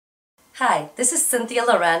Hi, this is Cynthia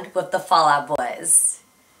Loren with the Fallout Boys.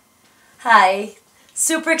 Hi,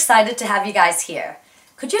 super excited to have you guys here.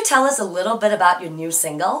 Could you tell us a little bit about your new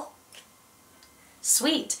single?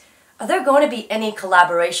 Sweet. Are there going to be any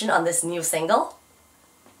collaboration on this new single?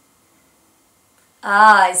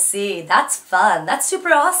 Ah, I see. That's fun. That's super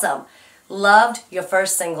awesome. Loved your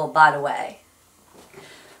first single, by the way.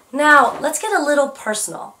 Now, let's get a little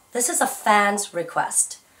personal. This is a fan's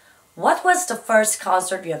request. What was the first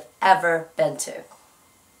concert you have ever been to?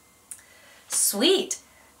 Sweet.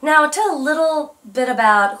 Now, tell a little bit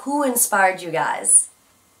about who inspired you guys.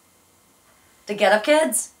 The Get Up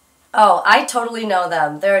Kids? Oh, I totally know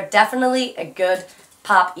them. They're definitely a good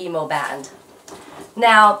pop emo band.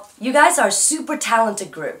 Now, you guys are a super talented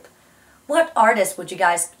group. What artists would you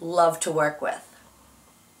guys love to work with?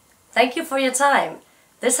 Thank you for your time.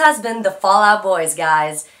 This has been the Fallout Boys,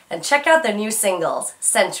 guys, and check out their new singles,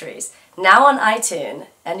 Centuries, now on iTunes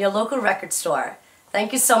and your local record store.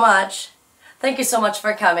 Thank you so much. Thank you so much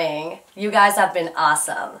for coming. You guys have been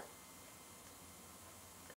awesome.